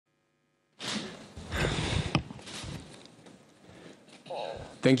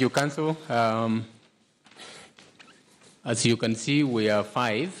Thank you, Council. As you can see, we are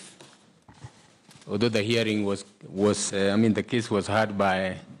 5. Although the hearing the case was heard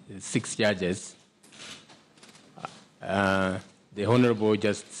by 6 judges. The Honorable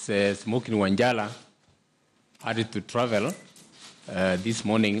Justice Smokin Wanjala had to travel this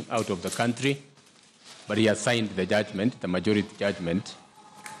morning out of the country, but he has signed the judgment, the majority judgment,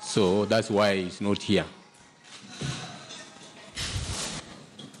 so that's why he's not here.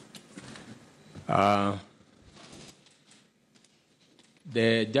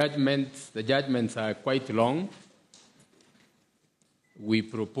 The judgments are quite long. We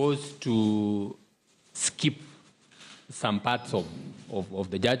propose to skip some parts of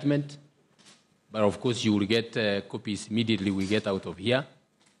the judgment, but of course you will get copies immediately we get out of here.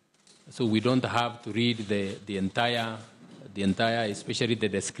 So we don't have to read the entire, especially the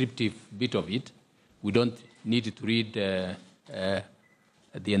descriptive bit of it. We don't need to read the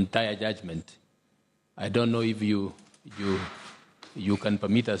entire judgment. I don't know if you can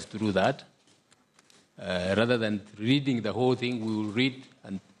permit us to do that. Rather than reading the whole thing, we will read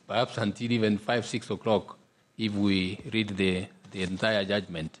and perhaps until even 5, 6 o'clock if we read the entire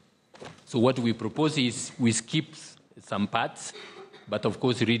judgment. So what we propose is we skip some parts, but of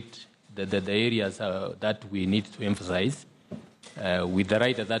course read the areas that we need to emphasize with the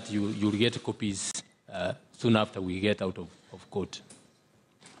right that you'll get copies soon after we get out of court.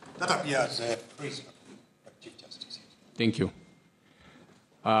 That appears reasonable, Chief Justice. Thank you.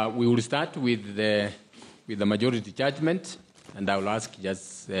 We will start with the majority judgment, and I will ask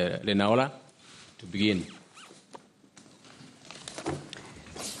Justice Lenaola to begin.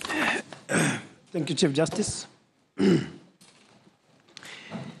 Thank you, Chief Justice.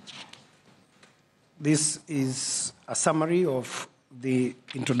 This is a summary of the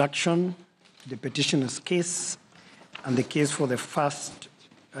introduction, the petitioner's case, and the case for the first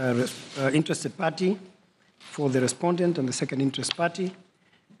interested party, for the respondent, and the second interest party,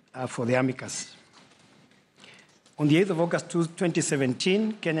 for the amicus. On the 8th of August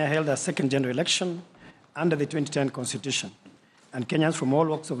 2017, Kenya held a second general election under the 2010 Constitution, and Kenyans from all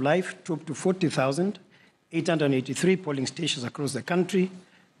walks of life trooped to 40,883 polling stations across the country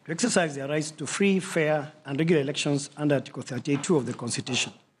to exercise their rights to free, fair, and regular elections under Article 32 of the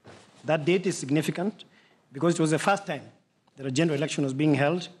Constitution. That date is significant because it was the first time that a general election was being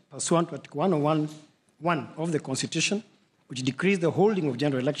held pursuant to Article 101 of the Constitution, which decrees the holding of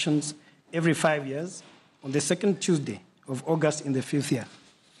general elections every 5 years on the second Tuesday of August in the 5th year.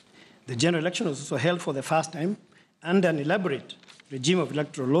 The general election was also held for the first time under an elaborate regime of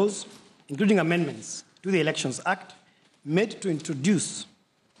electoral laws, including amendments to the Elections Act, made to introduce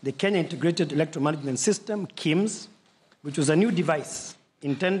the Kenya Integrated Electoral Management System, KIMS, which was a new device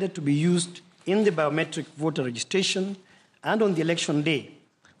intended to be used in the biometric voter registration and on the election day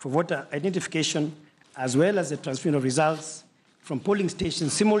for voter identification, as well as the transmission of results from polling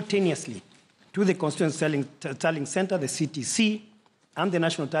stations simultaneously to the Constituent Tallying Center, the CTC, and the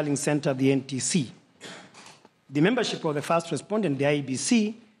National Tallying Center, the NTC. The membership of the first respondent, the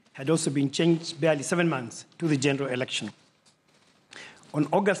IEBC, had also been changed barely 7 months to the general election. On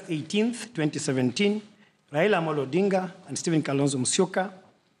August 18th, 2017, Raila Amolo Odinga and Stephen Kalonzo Musyoka,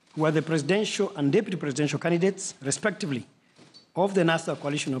 who were the presidential and deputy presidential candidates, respectively, of the NASA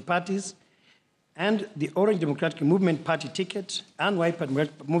coalition of parties, and the Orange Democratic Movement party ticket and Wiper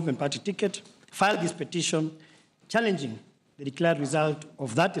Movement party ticket, filed this petition challenging the declared result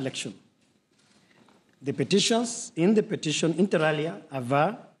of that election. The petitions in the petition, inter alia,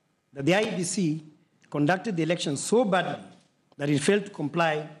 aver that the IEBC conducted the election so badly that it failed to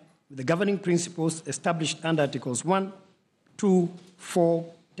comply with the governing principles established under Articles 1, 2, 4,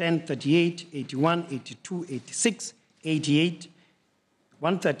 10, 38, 81, 82, 86, 88,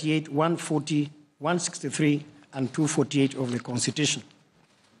 138, 140, 163, and 248 of the Constitution.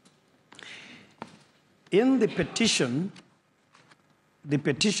 In the petition, the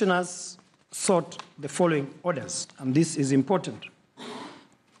petitioners sought the following orders, and this is important.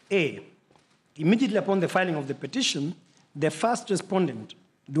 A, immediately upon the filing of the petition, the first respondent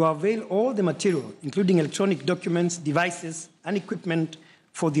do avail all the material, including electronic documents, devices, and equipment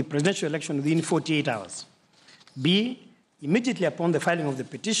for the presidential election within 48 hours. B, immediately upon the filing of the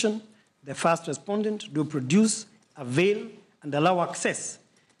petition, the first respondent do produce, avail, and allow access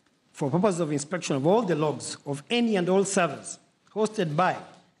for purposes of inspection of all the logs of any and all servers hosted by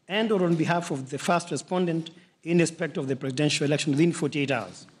and or on behalf of the first respondent in respect of the presidential election within 48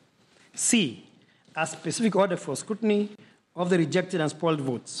 hours. C, a specific order for scrutiny of the rejected and spoiled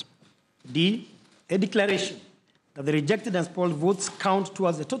votes. D, a declaration that the rejected and spoiled votes count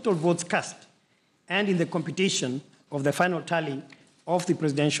towards the total votes cast and in the computation of the final tally of the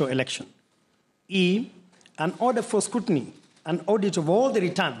presidential election. E, an order for scrutiny and audit of all the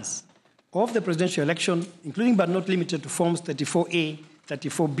returns of the presidential election, including but not limited to forms 34A,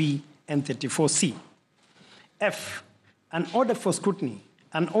 34B, and 34C. F, an order for scrutiny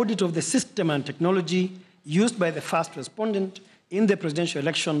and audit of the system and technology used by the first respondent in the presidential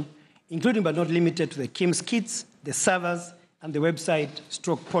election, including but not limited to the KIMS kits, the servers, and the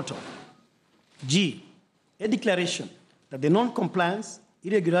website/portal. G, a declaration that the non-compliance,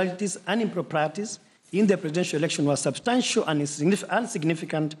 irregularities, and improprieties in the presidential election were substantial and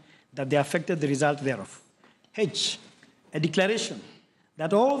insignificant, that they affected the result thereof. H, a declaration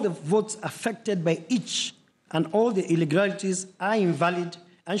that all the votes affected by each and all the irregularities are invalid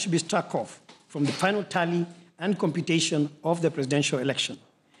and should be struck off from the final tally and computation of the presidential election.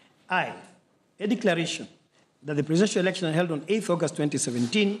 I, a declaration that the presidential election held on 8th August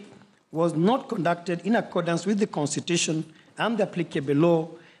 2017 was not conducted in accordance with the Constitution and the applicable law,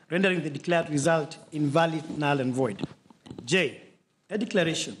 rendering the declared result invalid, null, and void. J, a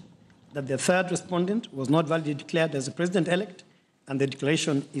declaration that the third respondent was not validly declared as the president-elect, and the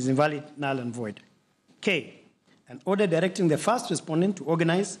declaration is invalid, null, and void. K, an order directing the first respondent to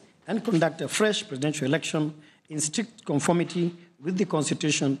organize and conduct a fresh presidential election in strict conformity with the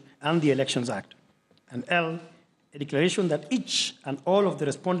Constitution and the Elections Act. And L, a declaration that each and all of the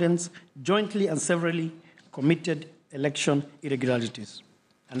respondents jointly and severally committed election irregularities.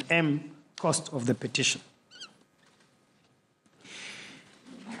 And M, cost of the petition.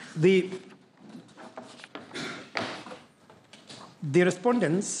 The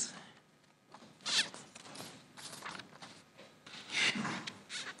respondents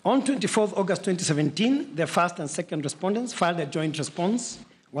on 24th August 2017, the first and second respondents filed a joint response,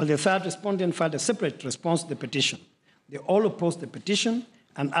 while the third respondent filed a separate response to the petition. They all opposed the petition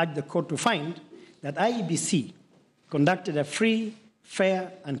and urged the court to find that IEBC conducted a free,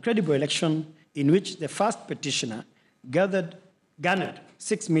 fair, and credible election in which the first petitioner garnered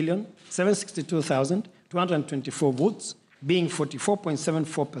 6,762,224 votes, being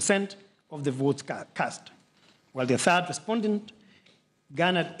 44.74% of the votes cast, while the third respondent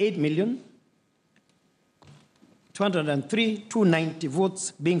garnered 8,203,290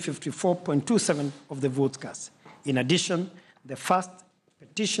 votes, being 54.27% of the votes cast. In addition, the first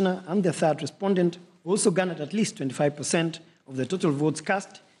petitioner and the third respondent also garnered at least 25% of the total votes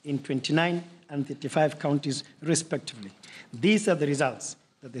cast in 29 and 35 counties, respectively. These are the results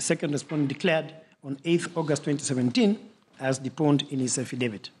that the second respondent declared on 8th August 2017 as deponed in his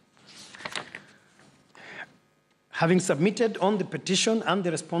affidavit. Having submitted on the petition and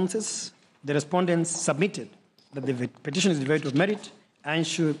the responses, the respondents submitted that the petition is devoid of merit and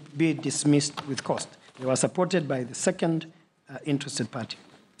should be dismissed with cost. They were supported by the second interested party.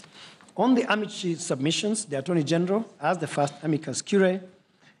 On the amici submissions, the Attorney General, as the first amicus curiae,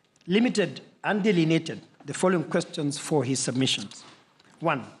 limited and delineated the following questions for his submissions.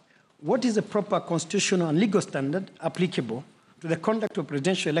 1. What is the proper constitutional and legal standard applicable to the conduct of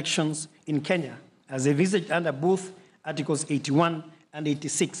presidential elections in Kenya as envisaged under both Articles 81 and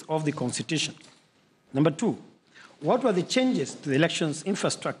 86 of the Constitution? Number 2. What were the changes to the elections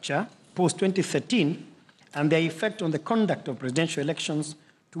infrastructure post-2013 and their effect on the conduct of presidential elections,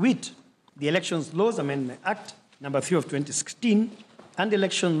 to wit, the Elections Laws Amendment Act, number 3 of 2016, and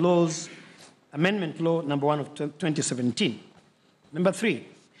Election Laws Amendment Law, number 1 of 2017. Number 3,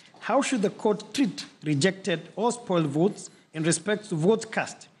 how should the court treat rejected or spoiled votes in respect to votes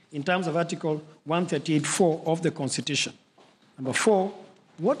cast in terms of Article 138(4) of the Constitution? Number 4,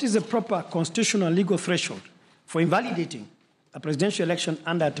 what is the proper constitutional and legal threshold for invalidating a presidential election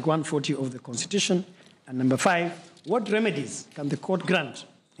under Article 140 of the Constitution? And number 5, what remedies can the court grant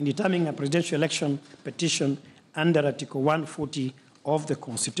in determining a presidential election petition under Article 140 of the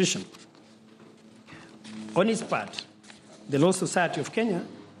Constitution? On its part, the Law Society of Kenya,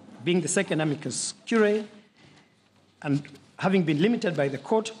 being the second amicus curiae, and having been limited by the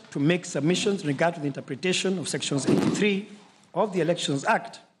court to make submissions in regard to the interpretation of Sections 83 of the Elections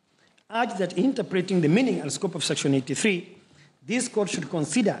Act, urged that in interpreting the meaning and scope of Section 83, this court should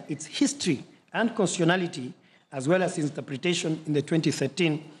consider its history and constitutionality, as well as its interpretation in the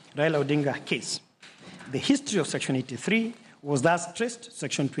 2013 Raila Odinga case. The history of Section 83 was thus traced to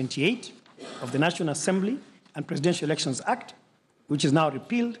Section 28 of the National Assembly and Presidential Elections Act, which is now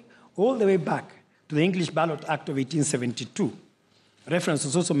repealed, all the way back to the English Ballot Act of 1872. Reference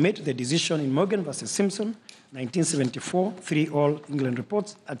was also made to the decision in Morgan versus Simpson, 1974, 3 All England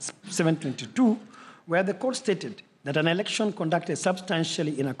Reports at 722, where the court stated that an election conducted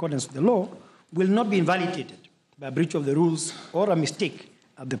substantially in accordance with the law will not be invalidated by a breach of the rules or a mistake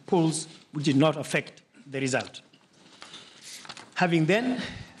at the polls which did not affect the result. Having then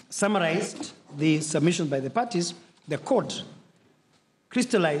summarized the submissions by the parties, the court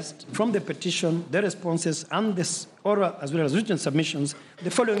crystallized from the petition, the responses, and the oral as well as written submissions,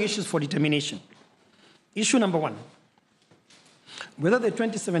 the following issues for determination. Issue number 1, whether the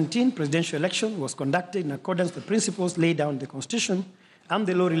 2017 presidential election was conducted in accordance with the principles laid down in the Constitution and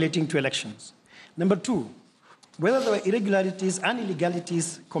the law relating to elections. Number 2, whether there were irregularities and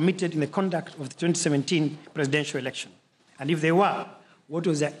illegalities committed in the conduct of the 2017 presidential election. And if they were, what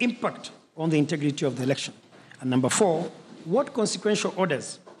was their impact on the integrity of the election? And number 4, what consequential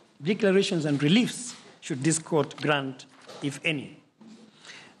orders, declarations, and reliefs should this court grant, if any?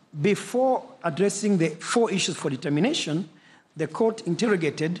 Before addressing the 4 issues for determination, the court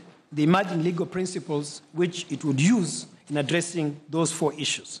interrogated the emerging legal principles which it would use in addressing those 4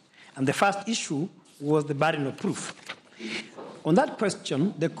 issues. And the first issue was the burden of proof. On that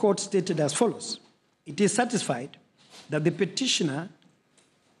question, the court stated as follows: it is satisfied that the petitioner,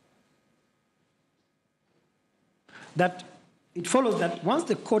 that it follows that once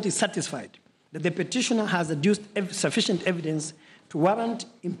the court is satisfied that the petitioner has adduced sufficient evidence to warrant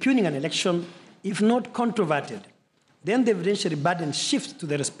impugning an election, if not controverted, then the evidentiary burden shifts to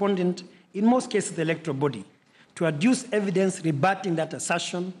the respondent, in most cases the electoral body, to adduce evidence rebutting that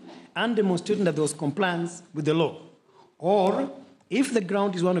assertion and demonstrating that there was compliance with the law, or if the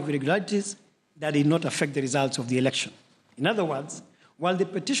ground is one of irregularities, that did not affect the results of the election. In other words, while the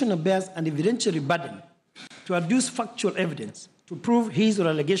petitioner bears an evidentiary burden to adduce factual evidence to prove his or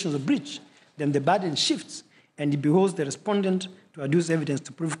allegations of breach, then the burden shifts and it behoves the respondent to adduce evidence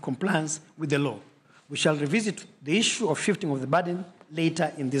to prove compliance with the law. We shall revisit the issue of shifting of the burden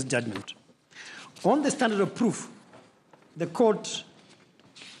later in this judgment. On the standard of proof, the court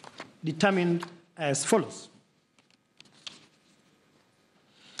determined as follows.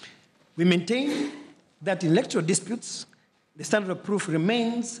 We maintain that in electoral disputes, the standard of proof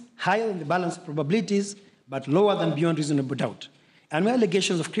remains higher in the balance of probabilities, but lower than beyond reasonable doubt. And where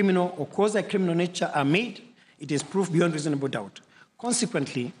allegations of criminal or quasi-criminal nature are made, it is proof beyond reasonable doubt.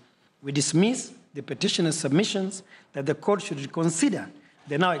 Consequently, we dismiss the petitioner's submissions that the court should reconsider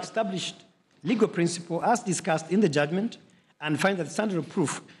the now established legal principle as discussed in the judgment and find that the standard of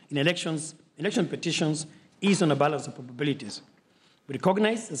proof in election petitions is on a balance of probabilities. We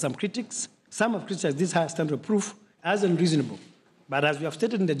recognize that some have criticized this higher standard of proof as unreasonable. But as we have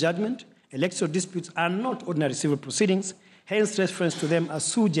stated in the judgment, electoral disputes are not ordinary civil proceedings, hence reference to them as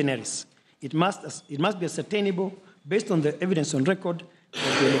sui generis. It must be ascertainable, based on the evidence on record,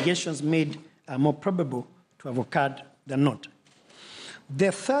 that the allegations made are more probable to have occurred than not.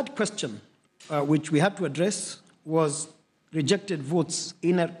 The third question which we had to address was rejected votes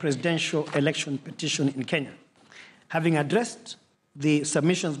in a presidential election petition in Kenya. Having addressed the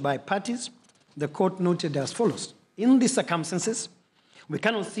submissions by parties, the court noted as follows: in these circumstances, we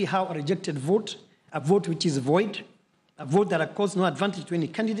cannot see how a rejected vote, a vote which is void, a vote that accords no advantage to any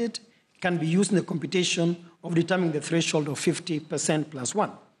candidate, can be used in the computation of determining the threshold of 50% plus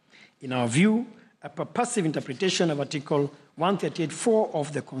 1. In our view, a purposive interpretation of Article 138(4)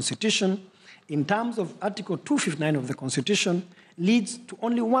 of the Constitution in terms of Article 259 of the Constitution leads to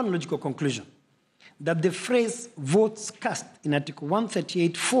only one logical conclusion: that the phrase votes cast in Article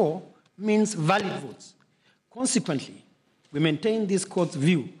 138(4) means valid votes. Consequently, we maintain this court's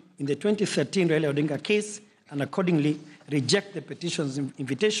view in the 2013 Raila Odinga case and accordingly reject the petition's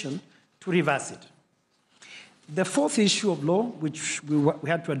invitation to reverse it. The fourth issue of law which we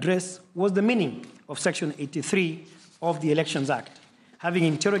had to address was the meaning of Section 83 of the Elections Act. Having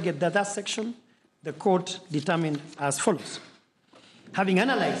interrogated that section, the court determined as follows. Having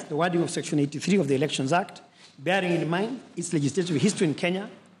analyzed the wording of Section 83 of the Elections Act, bearing in mind its legislative history in Kenya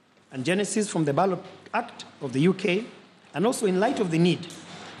and genesis from the Ballot Act of the UK, and also in light of the need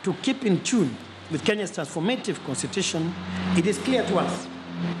to keep in tune with Kenya's transformative constitution, it is clear to us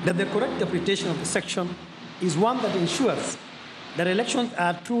that the correct interpretation of the section is one that ensures that elections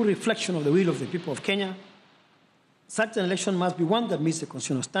are a true reflection of the will of the people of Kenya. Such an election must be one that meets the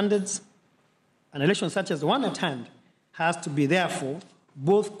constitutional standards. An election such as the one at hand has to be, therefore,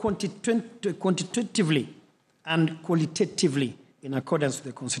 both quantitatively and qualitatively in accordance with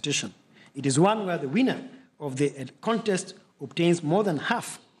the Constitution. It is one where the winner of the contest obtains more than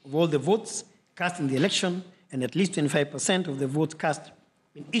half of all the votes cast in the election and at least 25% of the votes cast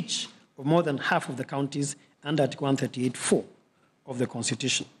in each of more than half of the counties under Article 138(4) of the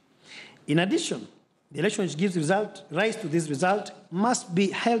Constitution. In addition, the election which gives rise to this result must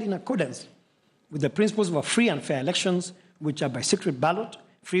be held in accordance with the principles of free and fair elections, which are by secret ballot,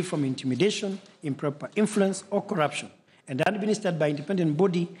 free from intimidation, improper influence, or corruption, and administered by an independent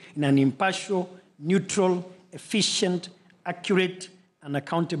body in an impartial, neutral, efficient, accurate, and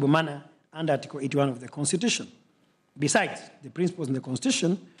accountable manner under Article 81 of the Constitution. Besides the principles in the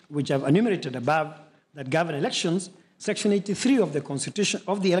Constitution, which I've enumerated above, that govern elections, Section 83 of the Constitution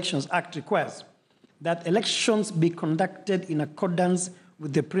of the Elections Act requires that elections be conducted in accordance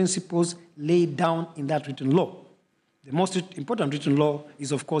with the principles laid down in that written law. The most important written law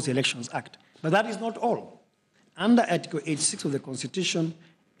is, of course, the Elections Act. But that is not all. Under Article 86 of the Constitution,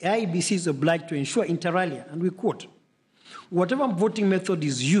 IEBC is obliged to ensure inter alia, and we quote, whatever voting method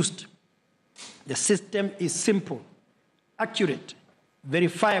is used, the system is simple, accurate,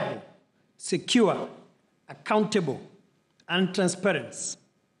 verifiable, secure, accountable, and transparent.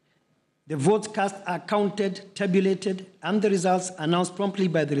 The votes cast are counted, tabulated, and the results announced promptly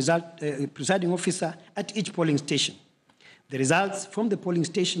by the presiding officer at each polling station. The results from the polling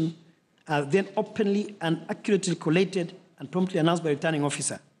station are then openly and accurately collated and promptly announced by the returning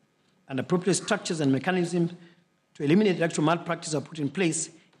officer. And appropriate structures and mechanisms to eliminate electoral malpractice are put in place,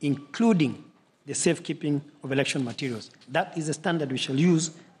 including the safekeeping of election materials. That is the standard we shall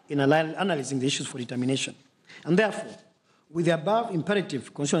use in analyzing the issues for determination. And therefore, with the above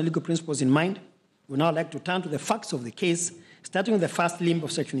imperative constitutional legal principles in mind, we would now like to turn to the facts of the case, starting with the first limb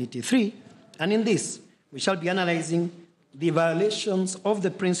of Section 83. And in this, we shall be analyzing the violations of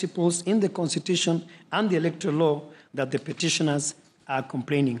the principles in the Constitution and the electoral law that the petitioners are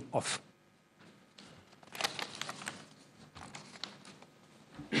complaining of.